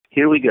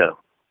Here we go.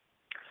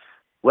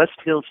 West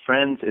Hills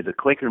Friends is a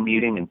Quaker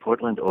meeting in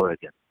Portland,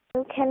 Oregon.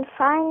 You can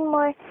find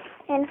more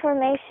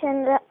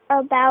information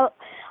about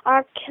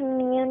our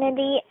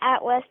community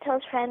at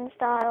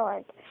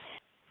westhillsfriends.org.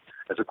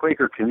 As a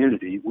Quaker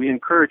community, we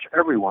encourage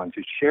everyone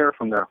to share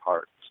from their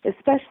hearts,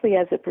 especially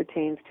as it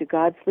pertains to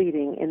God's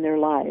leading in their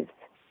lives.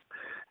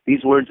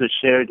 These words are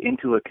shared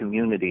into a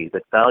community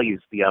that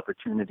values the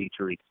opportunity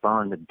to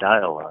respond and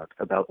dialogue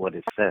about what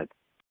is said.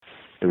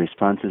 The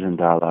responses and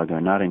dialogue are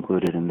not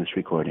included in this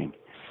recording.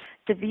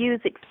 The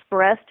views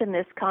expressed in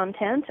this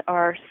content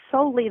are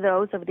solely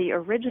those of the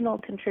original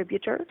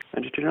contributor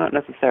and do not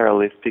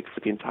necessarily speak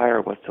for the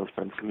entire West Hills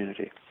Friends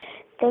community.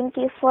 Thank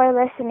you for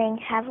listening.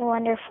 Have a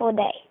wonderful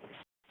day.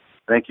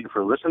 Thank you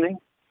for listening.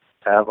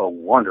 Have a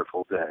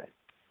wonderful day.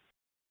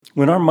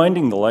 When our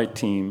Minding the Light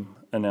team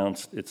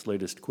announced its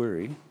latest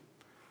query,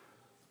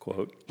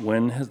 quote,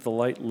 "When has the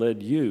light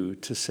led you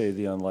to say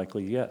the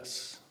unlikely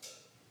yes?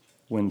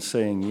 When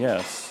saying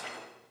yes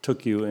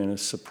took you in a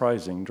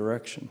surprising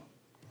direction?"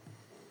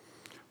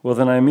 Well,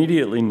 then I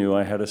immediately knew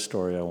I had a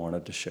story I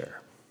wanted to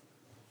share.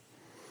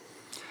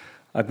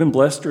 I've been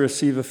blessed to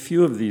receive a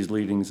few of these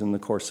leadings in the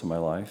course of my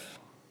life.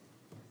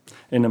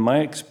 And in my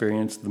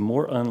experience, the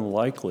more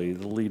unlikely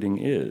the leading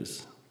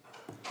is,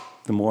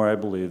 the more I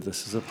believe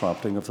this is a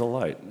prompting of the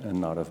light and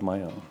not of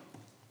my own.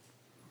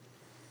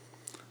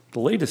 The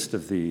latest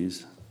of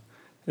these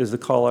is the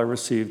call I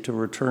received to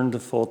return to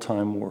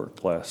full-time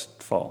work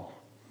last fall,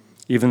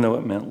 even though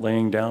it meant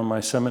laying down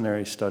my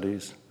seminary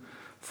studies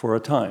for a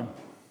time,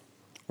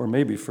 or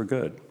maybe for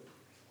good.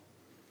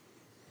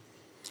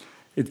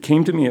 It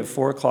came to me at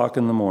 4 o'clock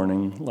in the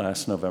morning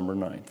last November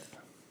 9th,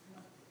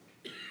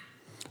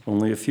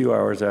 only a few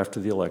hours after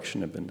the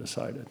election had been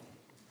decided.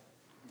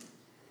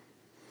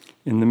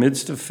 In the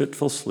midst of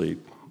fitful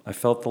sleep, I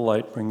felt the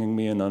light bringing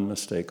me an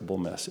unmistakable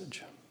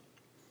message.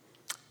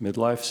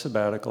 Midlife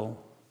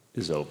sabbatical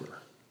is over.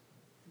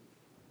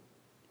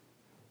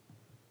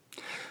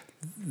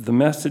 The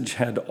message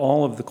had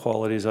all of the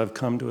qualities I've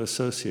come to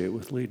associate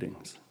with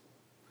leadings.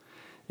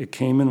 It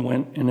came and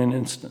went in an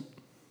instant,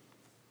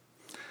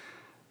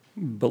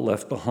 but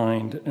left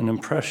behind an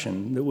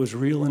impression that was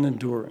real and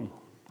enduring.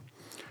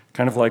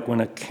 Kind of like when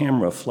a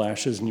camera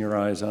flashes in your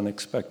eyes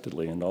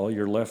unexpectedly and all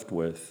you're left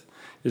with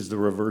is the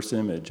reverse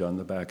image on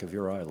the back of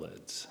your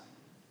eyelids.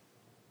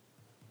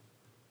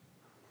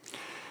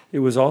 It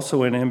was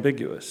also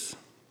unambiguous.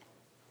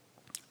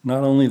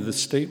 Not only the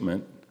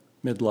statement,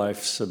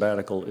 midlife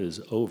sabbatical is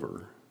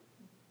over,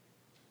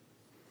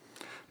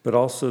 but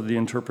also the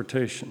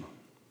interpretation,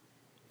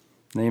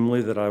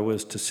 namely that I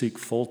was to seek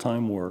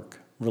full-time work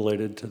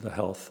related to the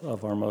health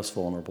of our most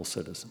vulnerable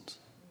citizens.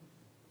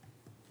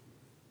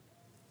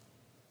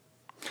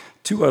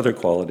 Two other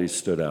qualities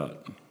stood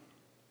out.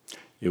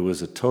 It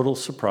was a total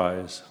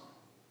surprise,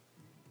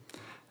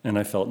 and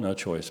I felt no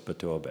choice but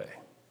to obey.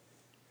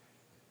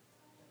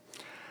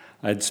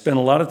 I'd spent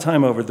a lot of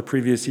time over the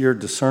previous year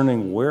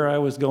discerning where I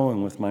was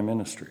going with my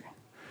ministry,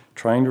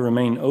 trying to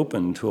remain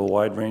open to a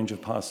wide range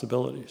of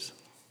possibilities.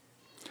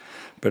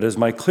 But as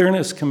my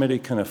Clearness Committee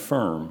can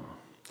affirm,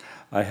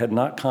 I had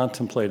not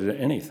contemplated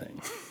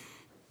anything,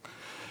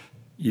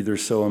 either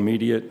so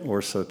immediate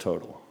or so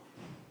total.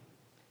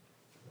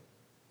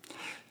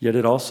 Yet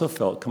it also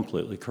felt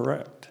completely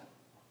correct.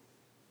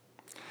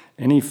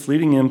 Any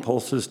fleeting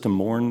impulses to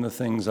mourn the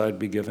things I'd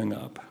be giving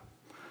up,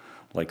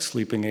 like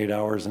sleeping 8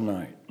 hours a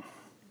night,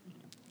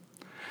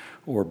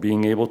 or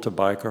being able to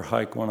bike or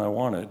hike when I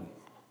wanted,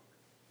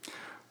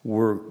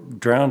 were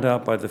drowned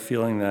out by the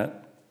feeling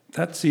that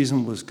that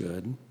season was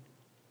good,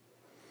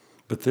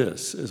 but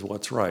this is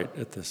what's right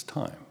at this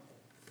time.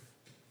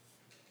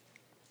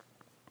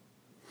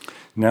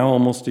 Now,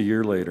 almost a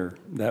year later,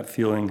 that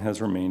feeling has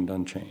remained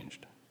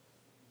unchanged.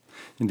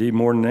 Indeed,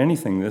 more than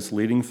anything, this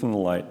leading from the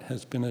light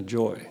has been a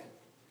joy,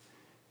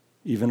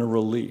 even a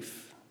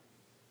relief.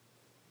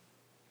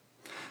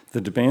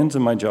 The demands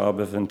of my job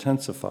have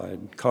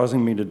intensified,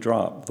 causing me to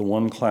drop the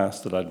one class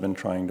that I'd been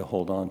trying to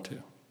hold on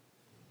to.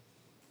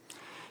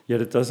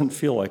 Yet it doesn't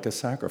feel like a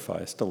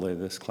sacrifice to lay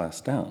this class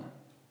down.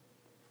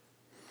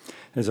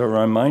 As I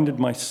reminded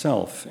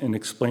myself in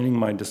explaining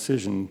my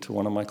decision to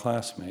one of my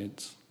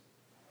classmates,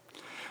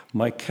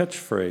 my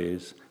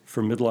catchphrase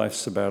for midlife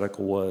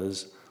sabbatical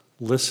was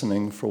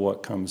listening for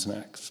what comes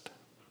next.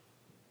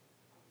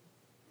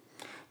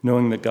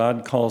 Knowing that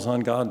God calls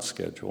on God's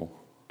schedule,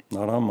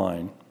 not on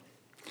mine.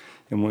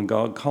 And when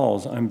God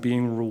calls, I'm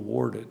being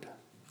rewarded,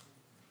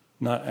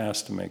 not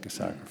asked to make a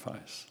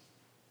sacrifice.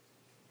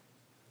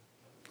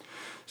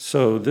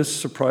 So this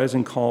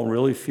surprising call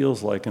really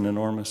feels like an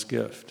enormous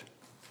gift,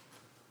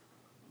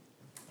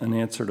 an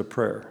answer to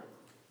prayer,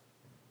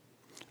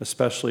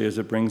 especially as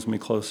it brings me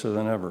closer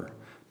than ever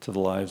to the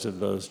lives of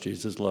those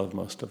Jesus loved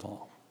most of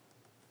all.